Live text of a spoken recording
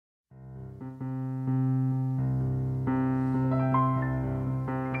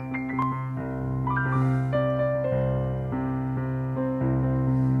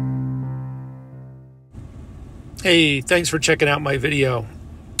Hey, thanks for checking out my video.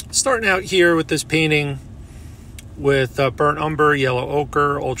 Starting out here with this painting with burnt umber, yellow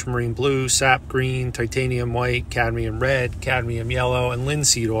ochre, ultramarine blue, sap green, titanium white, cadmium red, cadmium yellow, and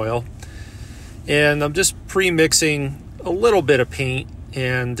linseed oil. And I'm just pre-mixing a little bit of paint.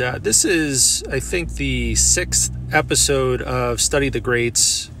 And this is, I think, the 6th episode of Study the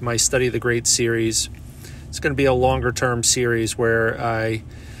Greats, my Study the Greats series. It's going to be a longer term series where I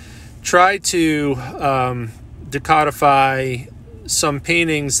try to decodify some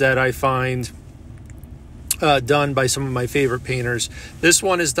paintings that I find done by some of my favorite painters. This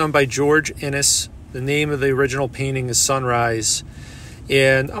one is done by George Inness. The name of the original painting is Sunrise.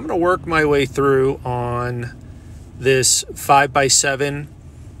 And I'm going to work my way through on this 5x7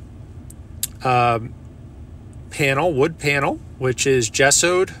 panel, wood panel, which is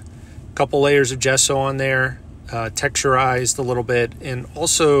gessoed. A couple layers of gesso on there, texturized a little bit, and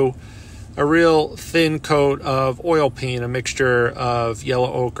also a real thin coat of oil paint, a mixture of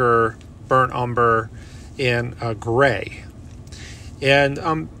yellow ochre, burnt umber, and gray. And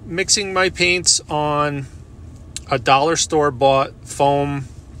I'm mixing my paints on a dollar store bought foam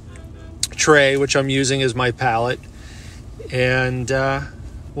tray, which I'm using as my palette. And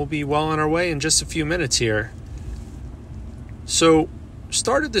we'll be well on our way in just a few minutes here. So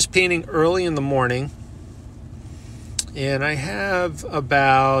started this painting early in the morning, and I have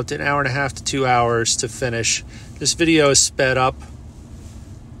about an hour and a half to 2 hours to finish. This video is sped up.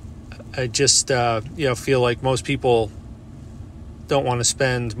 I just feel like most people don't want to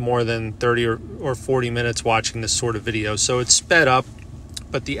spend more than 30 or 40 minutes watching this sort of video. So it's sped up,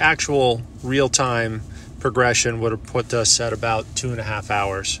 but the actual real-time progression would have put us at about 2.5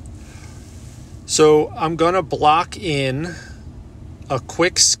 hours. So I'm going to block in a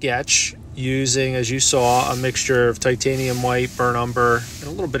quick sketch using, as you saw, a mixture of titanium white, burnt umber, and a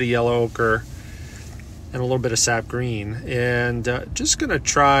little bit of yellow ochre, and a little bit of sap green. And just going to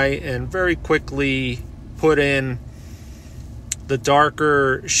try and very quickly put in the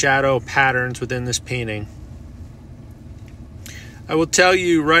darker shadow patterns within this painting. I will tell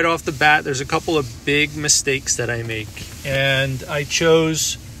you right off the bat, there's a couple of big mistakes that I make. And I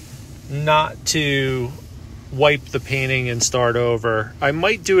chose not to wipe the painting and start over. I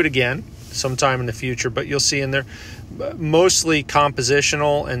might do it again sometime in the future, but you'll see in there mostly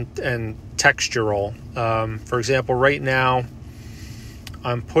compositional and textural. For example, right now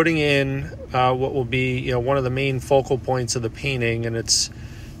I'm putting in what will be one of the main focal points of the painting, and it's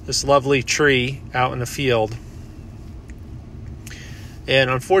this lovely tree out in the field. And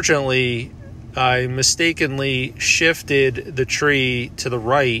unfortunately, I mistakenly shifted the tree to the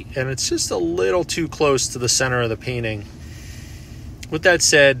right, and it's just a little too close to the center of the painting. With that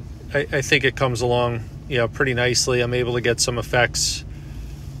said, I think it comes along pretty nicely. I'm able to get some effects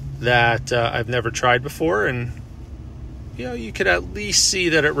that I've never tried before, and you could at least see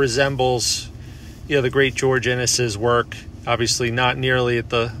that it resembles the great George Inness's work. Obviously not nearly at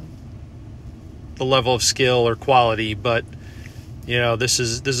the level of skill or quality, but this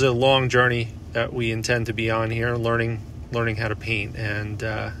is a long journey that we intend to be on here, learning how to paint. And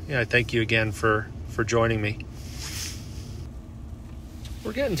I thank you again for joining me.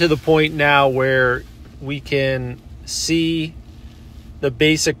 We're getting to the point now where we can see the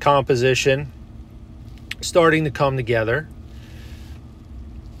basic composition starting to come together.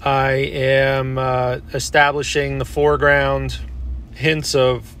 I am establishing the foreground, hints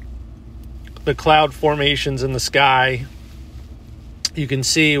of the cloud formations in the sky. You can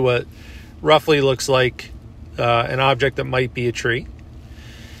see what roughly looks like an object that might be a tree.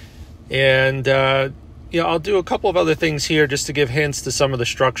 And I'll do a couple of other things here just to give hints to some of the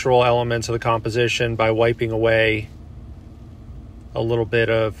structural elements of the composition by wiping away a little bit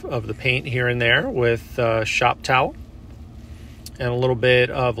of the paint here and there with shop towel and a little bit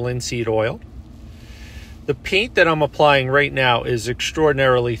of linseed oil. The paint that I'm applying right now is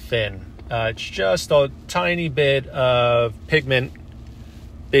extraordinarily thin. It's just a tiny bit of pigment,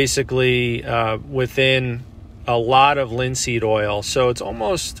 basically within a lot of linseed oil. So it's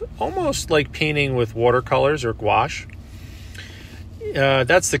almost like painting with watercolors or gouache.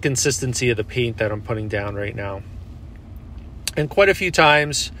 That's the consistency of the paint that I'm putting down right now. And quite a few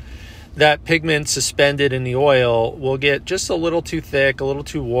times that pigment suspended in the oil will get just a little too thick, a little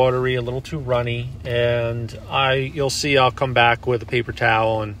too watery, a little too runny, and you'll see I'll come back with a paper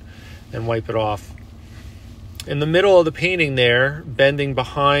towel and wipe it off. In the middle of the painting there, bending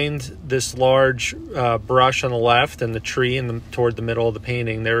behind this large brush on the left and the tree toward the middle of the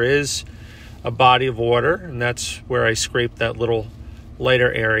painting, there is a body of water, and that's where I scraped that little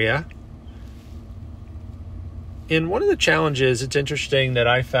lighter area. And one of the challenges, it's interesting that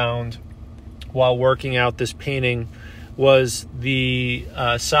I found while working out this painting was the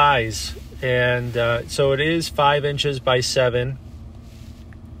size. And so it is 5 inches by 7.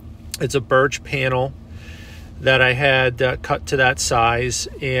 It's a birch panel that I had cut to that size.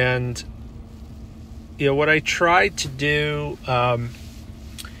 And what I tried to do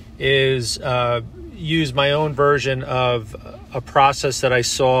is use my own version of a process that I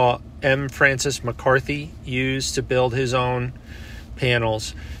saw M. Francis McCarthy use to build his own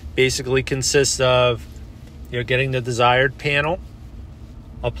panels. Basically consists of getting the desired panel,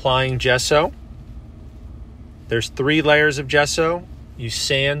 applying gesso. There's 3 layers of gesso. You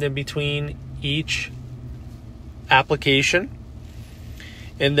sand in between each application.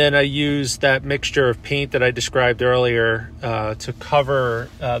 And then I use that mixture of paint that I described earlier to cover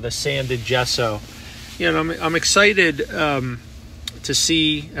the sanded gesso. I'm excited to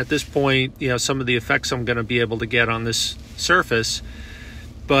see at this point, some of the effects I'm going to be able to get on this surface.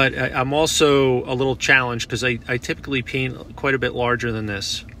 But I'm also a little challenged because I typically paint quite a bit larger than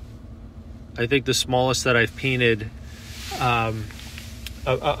this. I think the smallest that I've painted,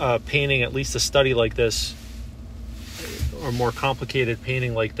 painting at least a study like this, or more complicated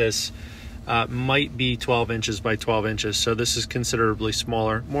painting like this, might be 12 inches by 12 inches. So this is considerably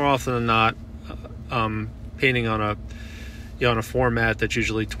smaller. More often than not, painting on a format that's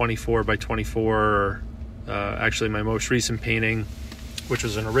usually 24 by 24, or actually my most recent painting, which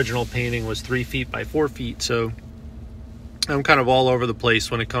was an original painting, was 3 feet by 4 feet. So I'm kind of all over the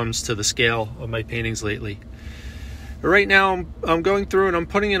place when it comes to the scale of my paintings lately. But right now I'm going through and I'm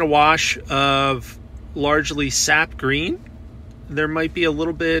putting in a wash of largely sap green. There might be a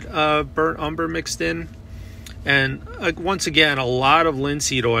little bit of burnt umber mixed in, and once again a lot of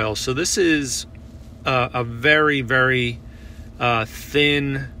linseed oil. So this is a very, very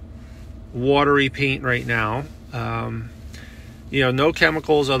thin, watery paint right now. No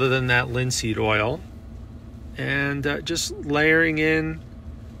chemicals other than that linseed oil, and just layering in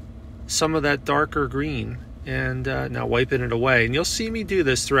some of that darker green, and now wiping it away. And you'll see me do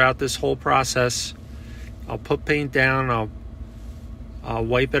this throughout this whole process. I'll put paint down, I'll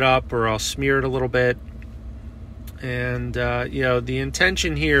wipe it up, or I'll smear it a little bit. And the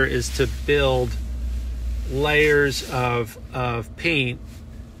intention here is to build layers of paint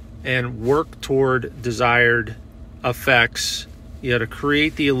and work toward desired effects, to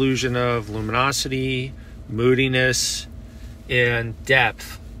create the illusion of luminosity, moodiness, and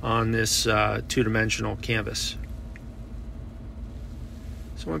depth on this two-dimensional canvas.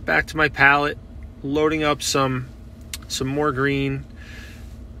 So I went back to my palette, loading up some more green.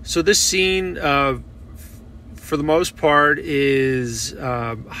 So this scene, for the most part, is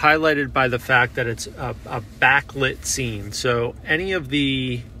highlighted by the fact that it's a backlit scene. So any of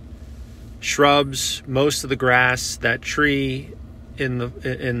the shrubs, most of the grass, that tree in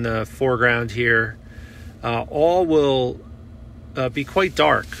the foreground here, all will be quite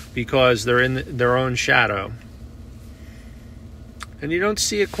dark because they're in their own shadow. And you don't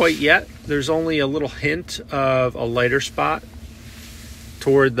see it quite yet. There's only a little hint of a lighter spot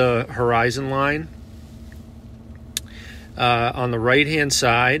toward the horizon line on the right-hand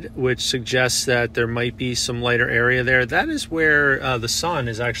side, which suggests that there might be some lighter area there. That is where the sun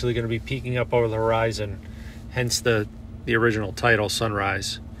is actually going to be peeking up over the horizon, hence the original title,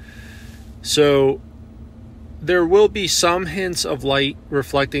 Sunrise. So there will be some hints of light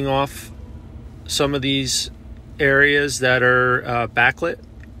reflecting off some of these areas that are backlit,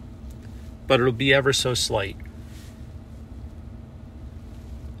 but it'll be ever so slight.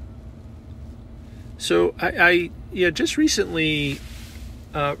 So I just recently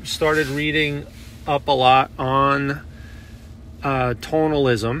started reading up a lot on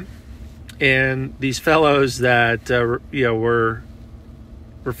tonalism, and these fellows that were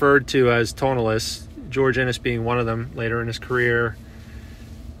referred to as tonalists, George Inness being one of them later in his career,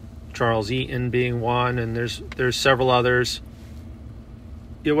 Charles Eaton being one, and there's several others.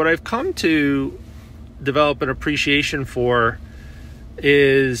 What I've come to develop an appreciation for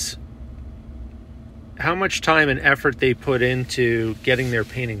is how much time and effort they put into getting their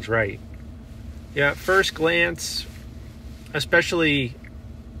paintings right. At first glance, especially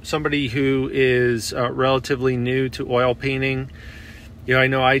somebody who is relatively new to oil painting, I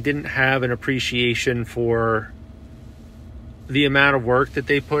know I didn't have an appreciation for the amount of work that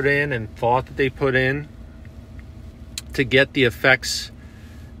they put in and thought that they put in to get the effects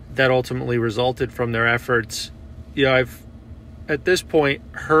that ultimately resulted from their efforts. I've at this point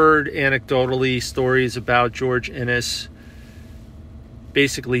heard anecdotally stories about George Inness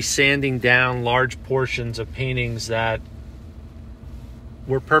basically sanding down large portions of paintings that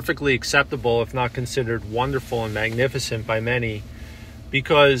were perfectly acceptable, if not considered wonderful and magnificent by many,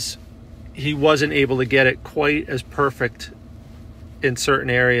 because he wasn't able to get it quite as perfect in certain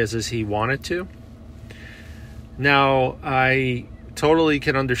areas as he wanted to. Now, I totally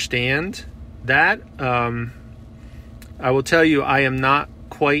can understand that. I will tell you, I am not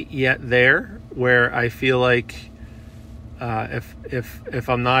quite yet there where I feel like if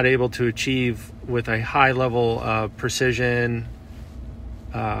I'm not able to achieve with a high level of precision,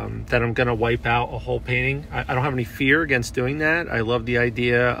 that I'm going to wipe out a whole painting. I don't have any fear against doing that. I love the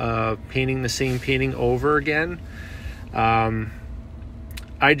idea of painting the same painting over again.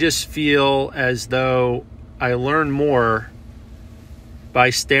 I just feel as though I learn more by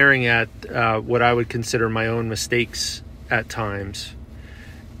staring at what I would consider my own mistakes at times.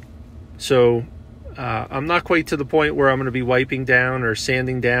 So I'm not quite to the point where I'm going to be wiping down or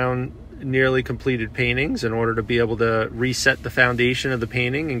sanding down nearly completed paintings in order to be able to reset the foundation of the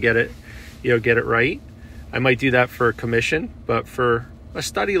painting and get it right. I might do that for a commission, but for a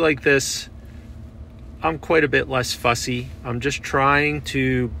study like this, I'm quite a bit less fussy. I'm just trying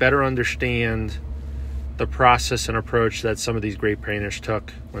to better understand the process and approach that some of these great painters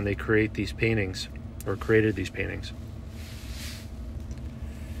took when they created these paintings.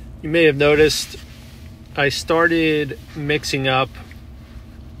 You may have noticed I started mixing up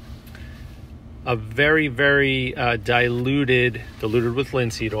a very, very diluted with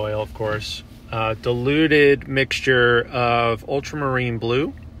linseed oil, of course, diluted mixture of ultramarine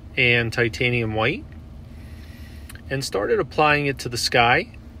blue and titanium white, and started applying it to the sky.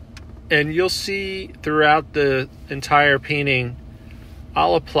 And you'll see throughout the entire painting,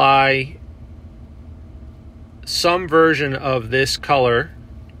 I'll apply some version of this color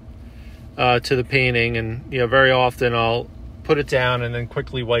to the painting, and very often I'll put it down and then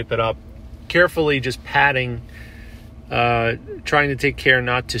quickly wipe it up, carefully just patting, trying to take care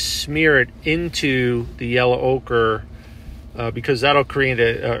not to smear it into the yellow ochre, because that'll create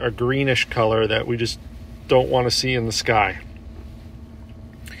a greenish color that we just don't want to see in the sky.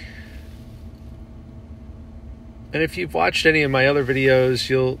 And if you've watched any of my other videos,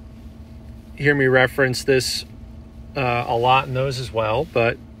 you'll hear me reference this a lot in those as well.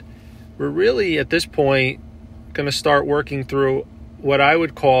 But we're really, at this point, going to start working through what I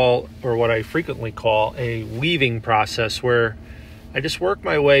would call, or what I frequently call, a weaving process, where I just work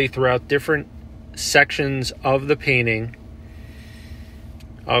my way throughout different sections of the painting.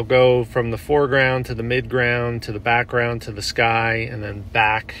 I'll go from the foreground to the midground to the background to the sky, and then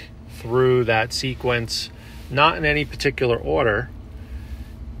back through that sequence, not in any particular order.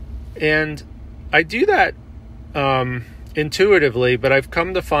 And I do that intuitively, but I've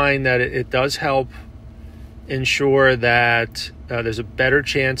come to find that it does help ensure that there's a better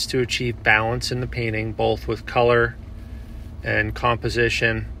chance to achieve balance in the painting, both with color and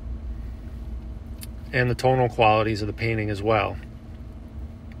composition and the tonal qualities of the painting as well.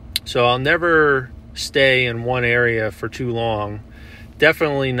 So I'll never stay in one area for too long.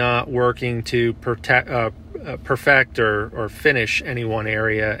 Definitely not working to perfect or finish any one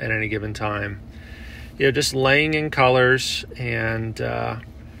area at any given time. Just laying in colors, and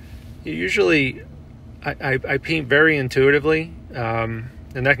usually I paint very intuitively, and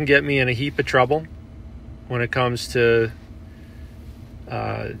that can get me in a heap of trouble when it comes to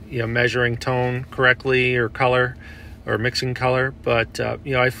measuring tone correctly, or color, or mixing color. But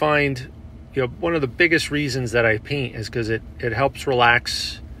I find one of the biggest reasons that I paint is because it helps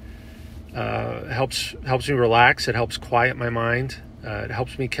relax, helps me relax. It helps quiet my mind. It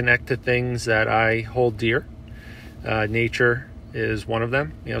helps me connect to things that I hold dear. Nature is one of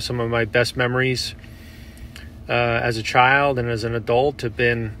them. Some of my best memories as a child and as an adult have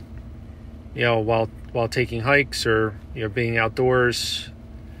been, while taking hikes, or being outdoors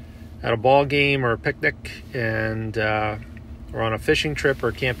at a ball game or a picnic, and or on a fishing trip or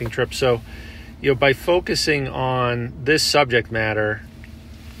a camping trip. So, by focusing on this subject matter,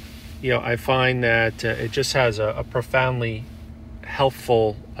 I find that it just has a profoundly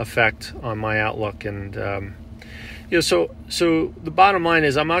helpful effect on my outlook. And so the bottom line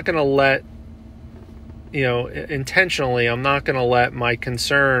is, I'm not going to let, intentionally, I'm not going to let my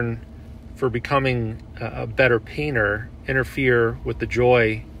concern for becoming a better painter interfere with the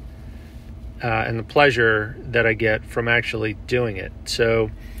joy and the pleasure that I get from actually doing it.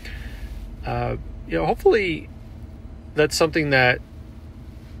 So, hopefully that's something that,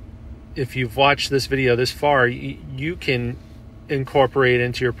 if you've watched this video this far, you can incorporate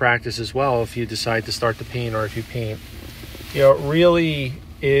into your practice as well if you decide to start to paint, or if you paint. It really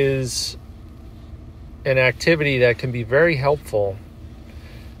is an activity that can be very helpful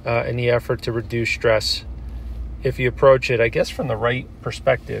in the effort to reduce stress if you approach it, I guess, from the right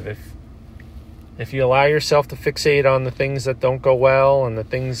perspective. If you allow yourself to fixate on the things that don't go well, and the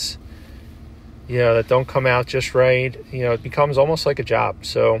things that don't come out just right, it becomes almost like a job.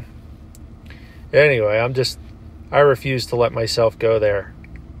 So anyway, I refuse to let myself go there.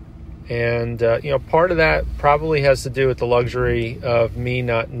 And, part of that probably has to do with the luxury of me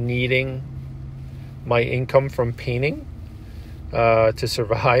not needing my income from painting to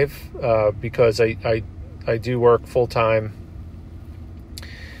survive, because I do work full time,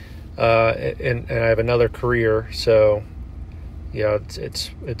 and I have another career. So,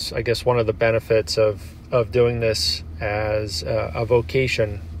 it's I guess one of the benefits of doing this as a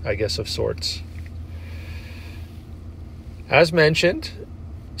vocation, I guess, of sorts. As mentioned,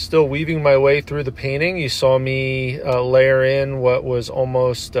 still weaving my way through the painting. You saw me layer in what was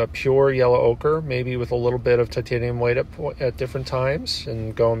almost pure yellow ochre, maybe with a little bit of titanium white at different times,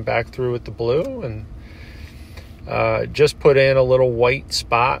 and going back through with the blue, and just put in a little white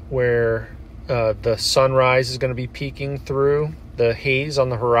spot where the sunrise is going to be peeking through the haze on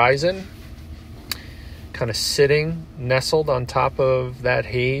the horizon, kind of sitting nestled on top of that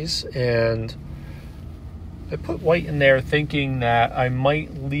haze. And I put white in there thinking that I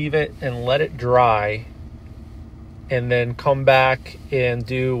might leave it and let it dry, and then come back and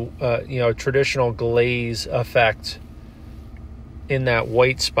do a traditional glaze effect in that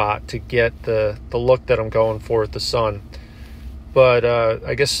white spot to get the look that I'm going for with the sun. But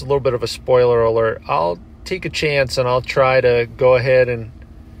I guess a little bit of a spoiler alert. I'll take a chance and I'll try to go ahead and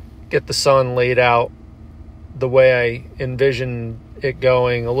get the sun laid out the way I envision it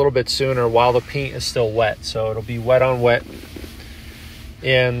going a little bit sooner while the paint is still wet. So it'll be wet on wet.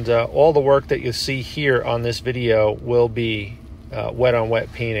 And all the work that you see here on this video will be wet on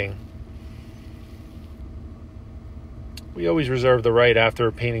wet painting. We always reserve the right after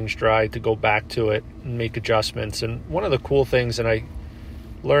a painting's dry to go back to it and make adjustments. And one of the cool things, and I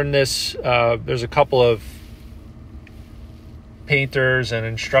learned this, there's a couple of painters and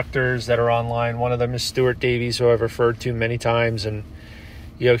instructors that are online. One of them is Stuart Davies, who I've referred to many times, and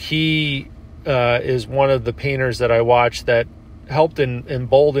he is one of the painters that I watch that helped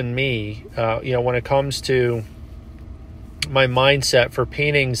embolden me when it comes to my mindset for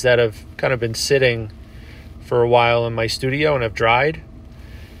paintings that have kind of been sitting for a while in my studio and have dried.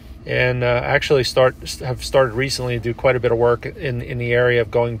 And actually have started recently to do quite a bit of work in the area of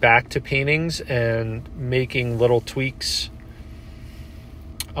going back to paintings and making little tweaks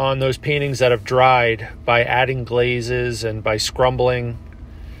on those paintings that have dried by adding glazes and by scrumbling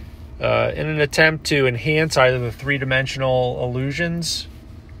in an attempt to enhance either the three-dimensional illusions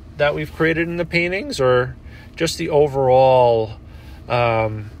that we've created in the paintings, or just the overall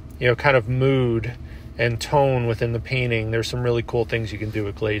kind of mood and tone within the painting. There's some really cool things you can do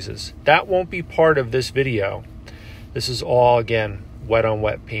with glazes. That won't be part of this video. This is all, again, wet on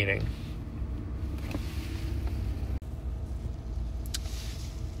wet painting.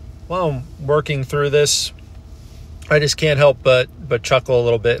 While I'm working through this, I just can't help but chuckle a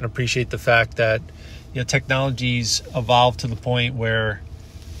little bit and appreciate the fact that technology's evolved to the point where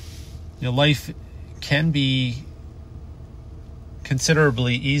life can be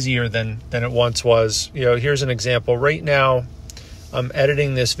considerably easier than it once was. Here's an example. Right now, I'm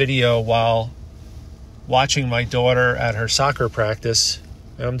editing this video while watching my daughter at her soccer practice.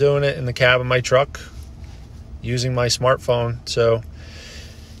 And I'm doing it in the cab of my truck using my smartphone. So,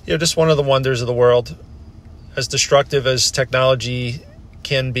 just one of the wonders of the world. As destructive as technology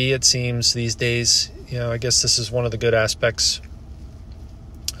can be, it seems, these days, I guess this is one of the good aspects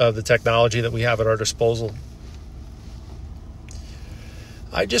of the technology that we have at our disposal.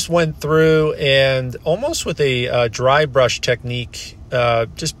 I just went through and almost with a dry brush technique,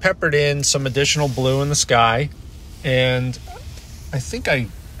 just peppered in some additional blue in the sky. And I think I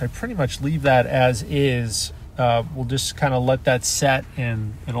pretty much leave that as is. We'll just kind of let that set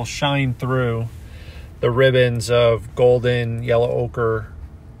and it'll shine through the ribbons of golden yellow ochre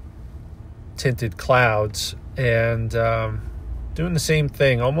tinted clouds. And doing the same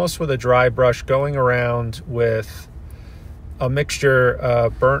thing, almost with a dry brush, going around with a mixture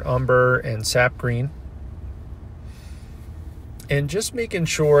of burnt umber and sap green, and just making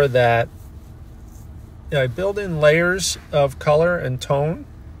sure that I build in layers of color and tone.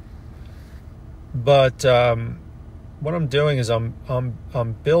 But what I'm doing is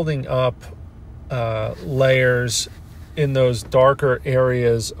I'm building up layers in those darker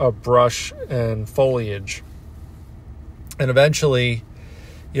areas of brush and foliage, and eventually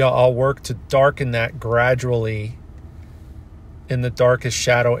I'll work to darken that gradually in the darkest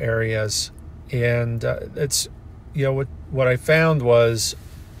shadow areas. And it's what I found was,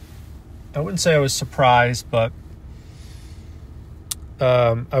 I wouldn't say I was surprised, but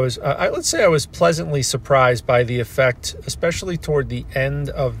let's say I was pleasantly surprised by the effect, especially toward the end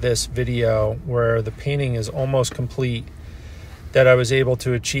of this video where the painting is almost complete, that I was able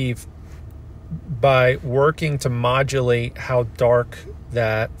to achieve by working to modulate how dark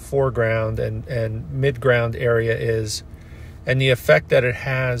that foreground and midground area is, and the effect that it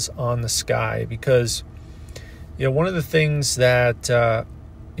has on the sky. Because, one of the things that,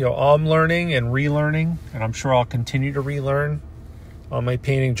 I'm learning and relearning, and I'm sure I'll continue to relearn on my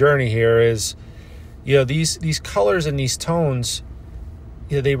painting journey here, is, these colors and these tones,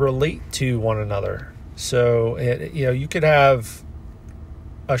 they relate to one another. So, you could have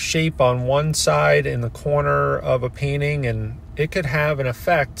a shape on one side in the corner of a painting, and it could have an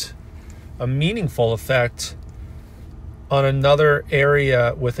effect, a meaningful effect, on another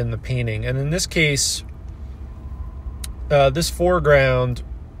area within the painting. And in this case, this foreground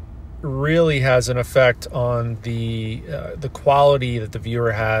really has an effect on the quality that the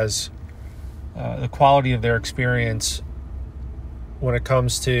viewer has, the quality of their experience when it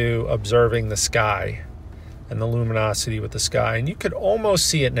comes to observing the sky and the luminosity with the sky. And you could almost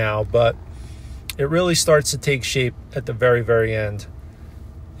see it now, but it really starts to take shape at the very, very end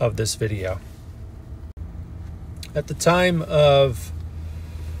of this video. At the time of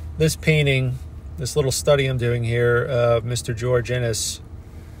this painting, this little study I'm doing here of Mr. George Inness,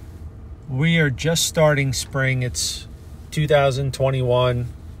 we are just starting spring. It's 2021.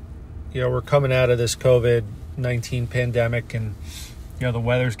 We're coming out of this COVID-19 pandemic, and the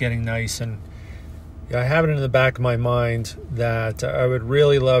weather's getting nice, and I have it in the back of my mind that I would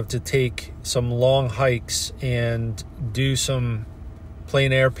really love to take some long hikes and do some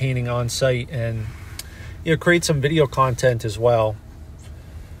plein air painting on site, and create some video content as well.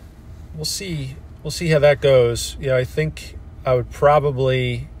 We'll see how that goes. I think I would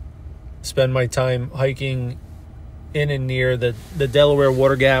probably spend my time hiking in and near the Delaware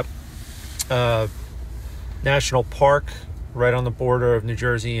Water Gap National Park, right on the border of New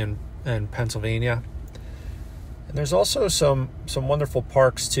Jersey and Pennsylvania. And there's also some wonderful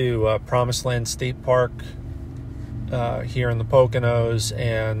parks too. Promised Land State Park here in the Poconos,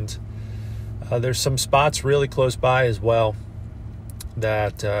 and there's some spots really close by as well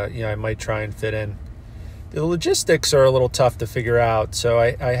that I might try and fit in. The logistics are a little tough to figure out, so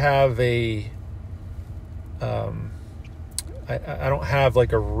I have I don't have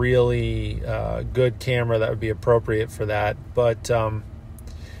like a really good camera that would be appropriate for that, but I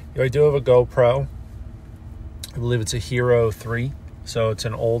do have a GoPro. I believe it's a Hero 3, so it's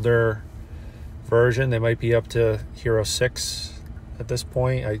an older version. They might be up to Hero 6 at this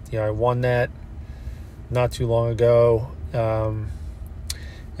point. I won that not too long ago, and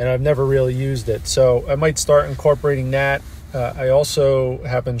I've never really used it, so I might start incorporating that. I also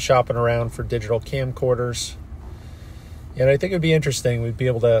have been shopping around for digital camcorders, and I think it'd be interesting. We'd be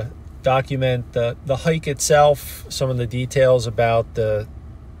able to document the hike itself, some of the details about the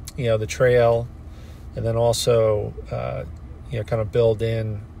trail, and then also kind of build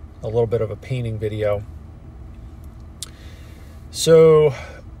in a little bit of a painting video. So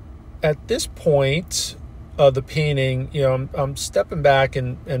at this point of the painting, I'm stepping back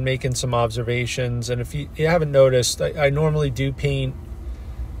and making some observations. And if you haven't noticed, I normally do paint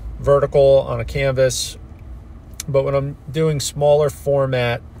vertical on a canvas, but when I'm doing smaller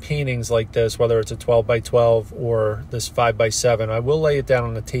format paintings like this, whether it's a 12 by 12 or this 5 by 7, I will lay it down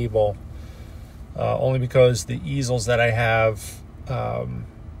on the table, only because the easels that I have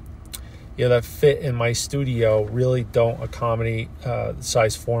that fit in my studio really don't accommodate the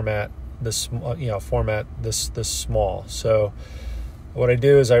size format this small. So what I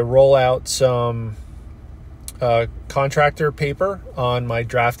do is I roll out some contractor paper on my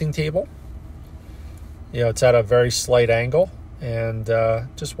drafting table. It's at a very slight angle, and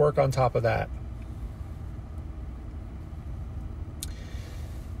just work on top of that.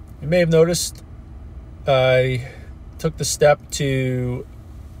 You may have noticed I took the step to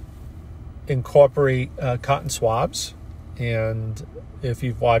incorporate cotton swabs, and if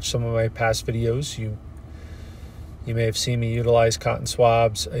you've watched some of my past videos, you may have seen me utilize cotton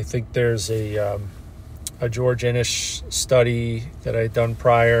swabs. I think there's a George Inness study that I had done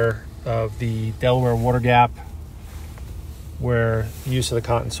prior of the Delaware Water Gap, where the use of the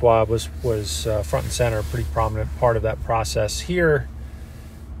cotton swab was front and center, a pretty prominent part of that process. Here,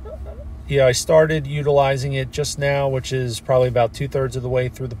 I started utilizing it just now, which is probably about 2/3 of the way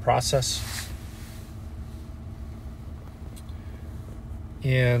through the process.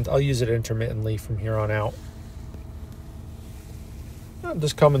 And I'll use it intermittently from here on out. I'm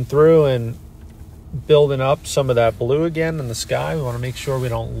just coming through and building up some of that blue again in the sky. We want to make sure we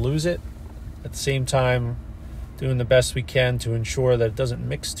don't lose it. At the same time, doing the best we can to ensure that it doesn't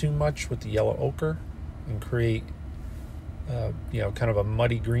mix too much with the yellow ochre and create kind of a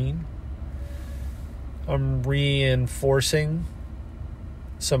muddy green. I'm reinforcing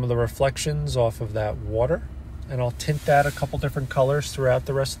some of the reflections off of that water, and I'll tint that a couple different colors throughout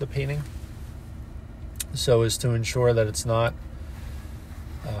the rest of the painting so as to ensure that it's not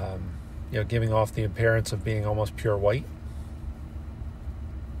giving off the appearance of being almost pure white.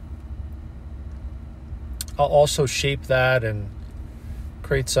 I'll also shape that and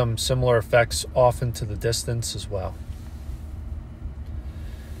create some similar effects off into the distance as well.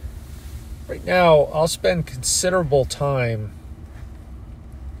 Right now, I'll spend considerable time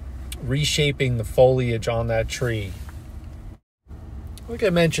reshaping the foliage on that tree. Like I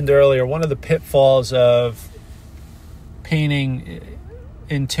mentioned earlier, one of the pitfalls of painting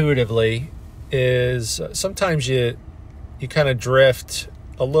intuitively is sometimes you kind of drift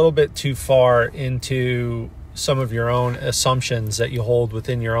a little bit too far into some of your own assumptions that you hold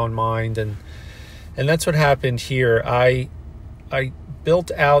within your own mind, and that's what happened here. I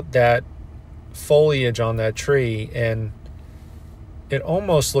built out that foliage on that tree, and it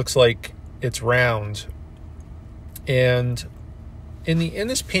almost looks like it's round. And in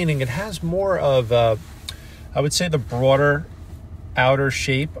this painting, it has more of I would say the broader outer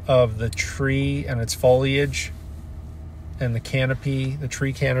shape of the tree and its foliage and the canopy, the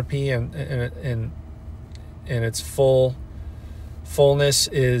tree canopy, and its fullness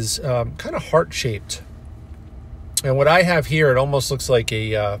is kind of heart-shaped. And what I have here, it almost looks like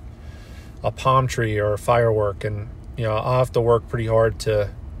a palm tree or a firework, and I'll have to work pretty hard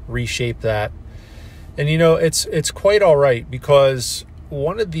to reshape that. And it's quite all right, because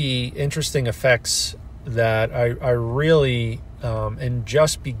one of the interesting effects that I really am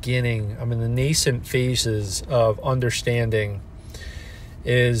just beginning, I'm in the nascent phases of understanding,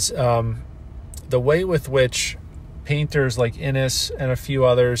 is the way with which painters like Inness and a few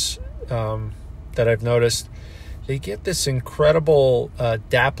others that I've noticed, they get this incredible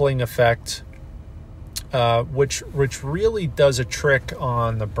dappling effect, which really does a trick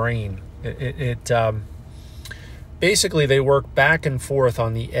on the brain. It basically, they work back and forth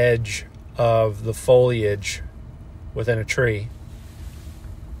on the edge of the foliage within a tree,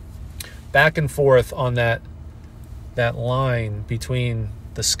 back and forth on that line between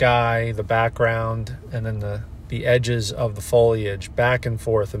the sky, the background, and then the edges of the foliage, back and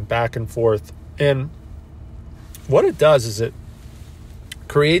forth and back and forth. And what it does is it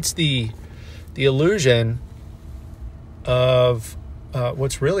creates the illusion of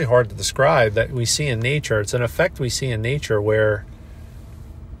what's really hard to describe that we see in nature. It's an effect we see in nature where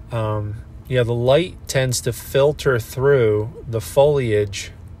the light tends to filter through the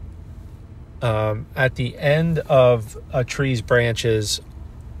foliage at the end of a tree's branches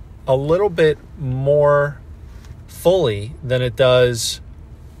a little bit more fully than it does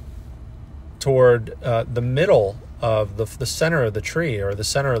toward the middle of the center of the tree or the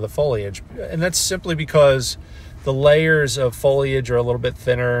center of the foliage. And that's simply because the layers of foliage are a little bit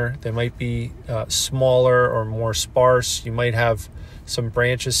thinner. They might be smaller or more sparse. You might have some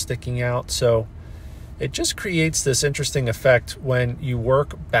branches sticking out. So it just creates this interesting effect when you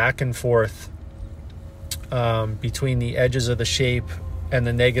work back and forth between the edges of the shape and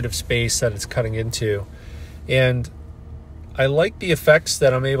the negative space that it's cutting into. And I like the effects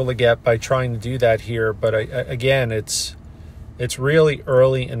that I'm able to get by trying to do that here, but again, it's really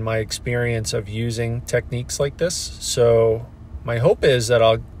early in my experience of using techniques like this. So my hope is that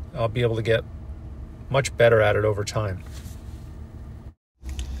I'll be able to get much better at it over time.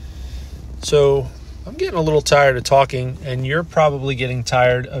 So I'm getting a little tired of talking, and you're probably getting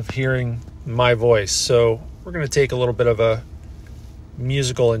tired of hearing my voice. So we're going to take a little bit of a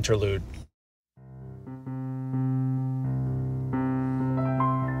musical interlude.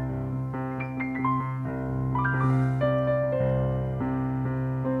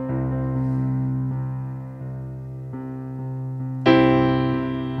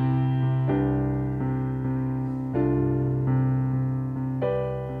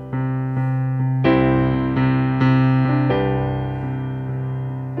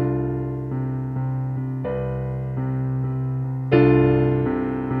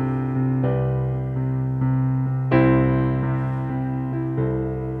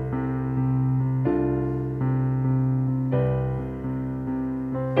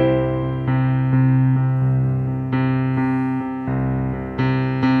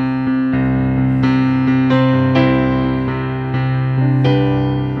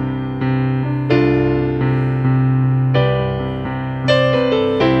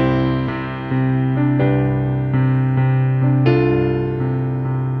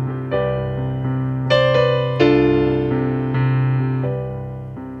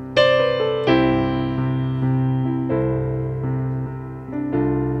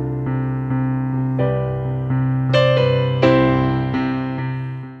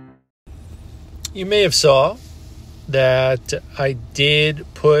 You may have saw that I did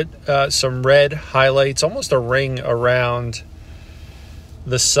put some red highlights, almost a ring around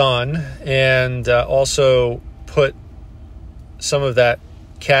the sun, and also put some of that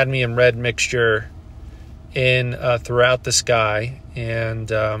cadmium red mixture in throughout the sky. And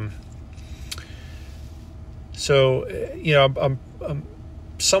so, I'm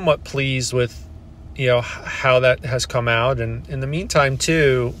somewhat pleased with, how that has come out. And in the meantime,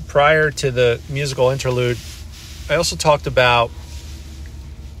 too, prior to the musical interlude, I also talked about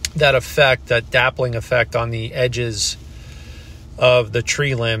that effect, that dappling effect on the edges of the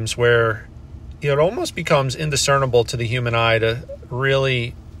tree limbs, where it almost becomes indiscernible to the human eye to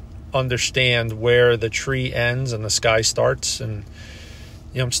really understand where the tree ends and the sky starts. And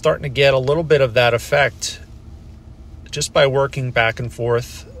I'm starting to get a little bit of that effect just by working back and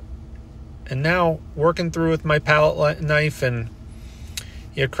forth, and now working through with my palette knife and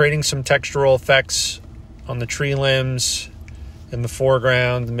creating some textural effects on the tree limbs in the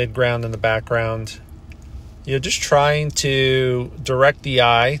foreground, the midground, and the background. Just trying to direct the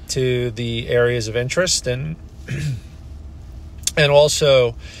eye to the areas of interest, and and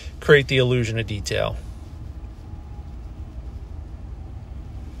also create the illusion of detail.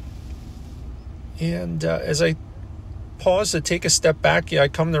 And as I pause to take a step back, I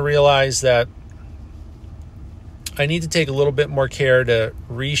come to realize that I need to take a little bit more care to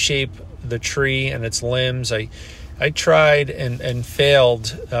reshape the tree and its limbs. I tried and failed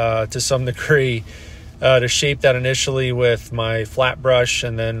to some degree to shape that initially with my flat brush,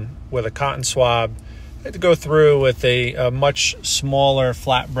 and then with a cotton swab. I had to go through with a much smaller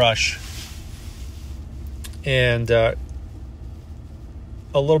flat brush and a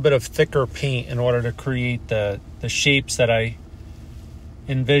little bit of thicker paint in order to create the shapes that I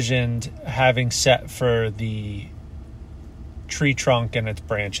envisioned having set for the tree trunk and its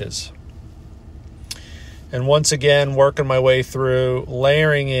branches. And once again, working my way through,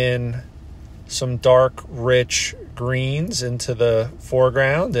 layering in some dark, rich greens into the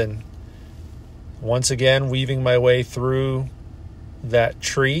foreground, and once again weaving my way through that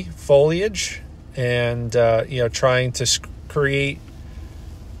tree foliage, and trying to create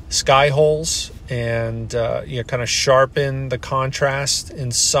sky holes and kind of sharpen the contrast in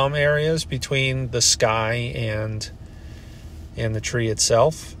some areas between the sky and the tree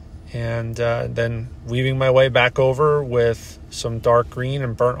itself, and then weaving my way back over with some dark green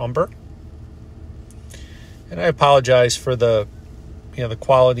and burnt umber. And I apologize for the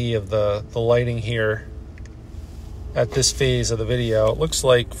quality of the lighting here at this phase of the video. It looks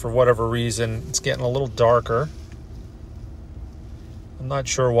like, for whatever reason, it's getting a little darker. I'm not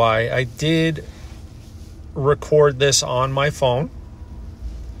sure why. I did record this on my phone,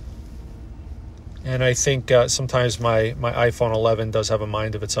 and I think sometimes my iPhone 11 does have a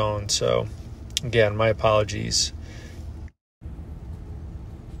mind of its own. So again, my apologies.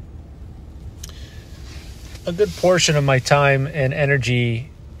 A good portion of my time and energy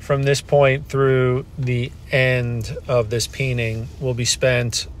from this point through the end of this painting will be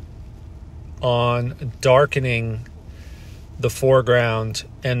spent on darkening the foreground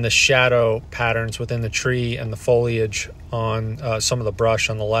and the shadow patterns within the tree and the foliage on some of the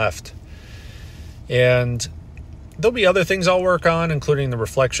brush on the left. And there'll be other things I'll work on, including the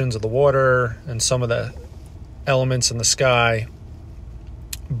reflections of the water and some of the elements in the sky.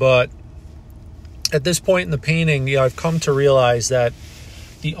 But at this point in the painting, I've come to realize that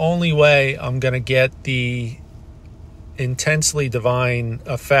the only way I'm going to get the intensely divine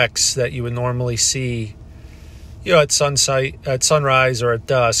effects that you would normally see at sunrise or at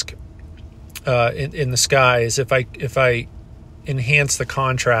dusk in the sky is if I enhance the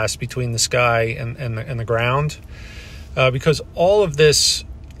contrast between the sky and the ground, because all of this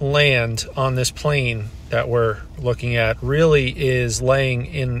land on this plane that we're looking at really is laying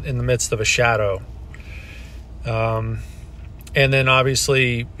in the midst of a shadow. And then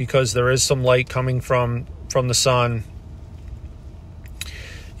obviously, because there is some light coming from the sun,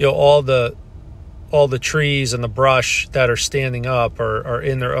 all the trees and the brush that are standing up are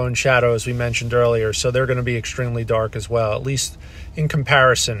in their own shadow, as we mentioned earlier. So they're going to be extremely dark as well, at least in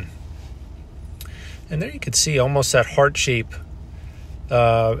comparison. And there you can see almost that heart shape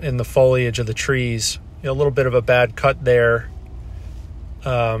in the foliage of the trees. A little bit of a bad cut there.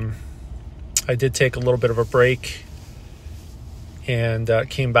 I did take a little bit of a break and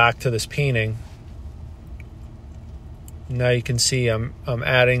came back to this painting. Now you can see I'm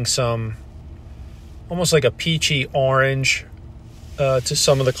adding some almost like a peachy orange to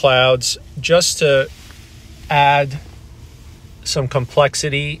some of the clouds, just to add some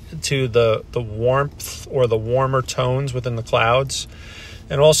complexity to the warmth or the warmer tones within the clouds,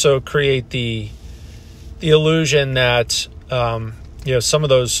 and also create the the illusion that some of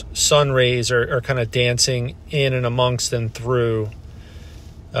those sun rays are kind of dancing in and amongst and through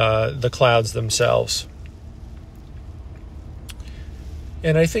the clouds themselves.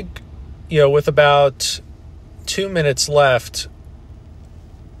 And I think, with about 2 minutes left,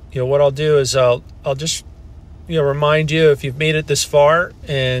 what I'll do is I'll just, remind you, if you've made it this far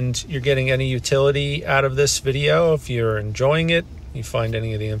and you're getting any utility out of this video, if you're enjoying it, you find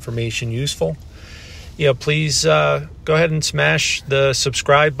any of the information useful, please go ahead and smash the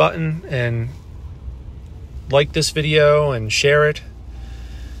subscribe button and like this video and share it.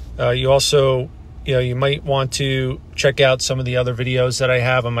 You also, you might want to check out some of the other videos that I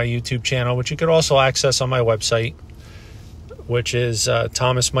have on my YouTube channel, which you could also access on my website, which is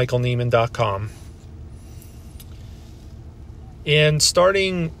thomasmichaelneiman.com. And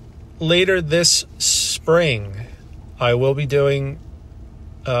starting later this spring, I will be doing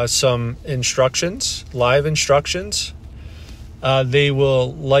some instructions, live instructions. They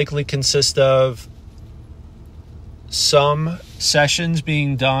will likely consist of some sessions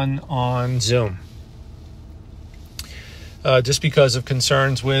being done on Zoom. Just because of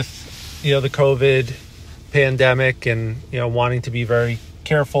concerns with, the COVID pandemic and, wanting to be very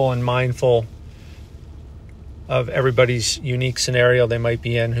careful and mindful of everybody's unique scenario they might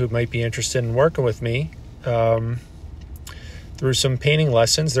be in, who might be interested in working with me through some painting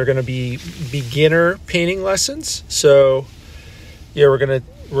lessons. They're going to be beginner painting lessons. So, we're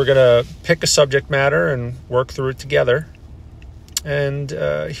gonna pick a subject matter and work through it together. And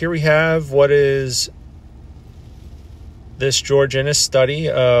here we have what is this George Inness study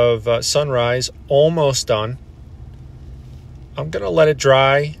of sunrise, almost done. I'm going to let it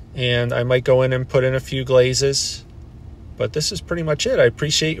dry, and I might go in and put in a few glazes. But this is pretty much it. I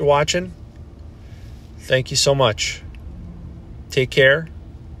appreciate you watching. Thank you so much. Take care,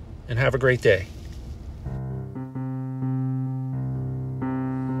 and have a great day.